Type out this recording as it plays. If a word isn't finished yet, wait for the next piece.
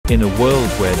In a world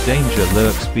where danger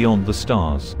lurks beyond the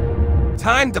stars.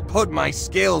 Time to put my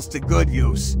skills to good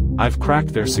use. I've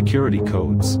cracked their security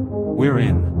codes. We're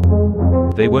in.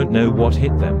 They won't know what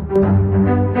hit them.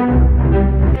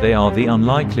 They are the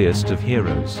unlikeliest of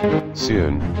heroes.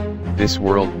 Soon, this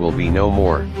world will be no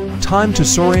more. Time to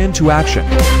soar into action.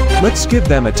 Let's give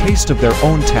them a taste of their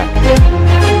own tech.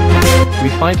 We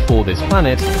fight for this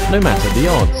planet, no matter the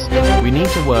odds. We need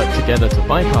to work together to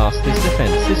bypass this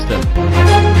defense system.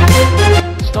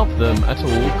 Stop them at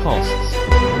all costs.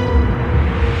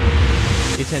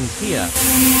 It ends here.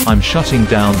 I'm shutting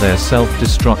down their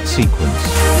self-destruct sequence.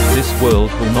 This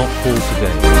world will not fall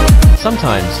today.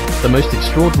 Sometimes, the most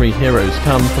extraordinary heroes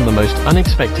come from the most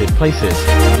unexpected places.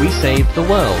 We saved the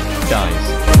world,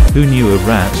 guys. Who knew a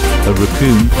rat, a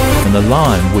raccoon, and a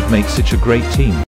lion would make such a great team?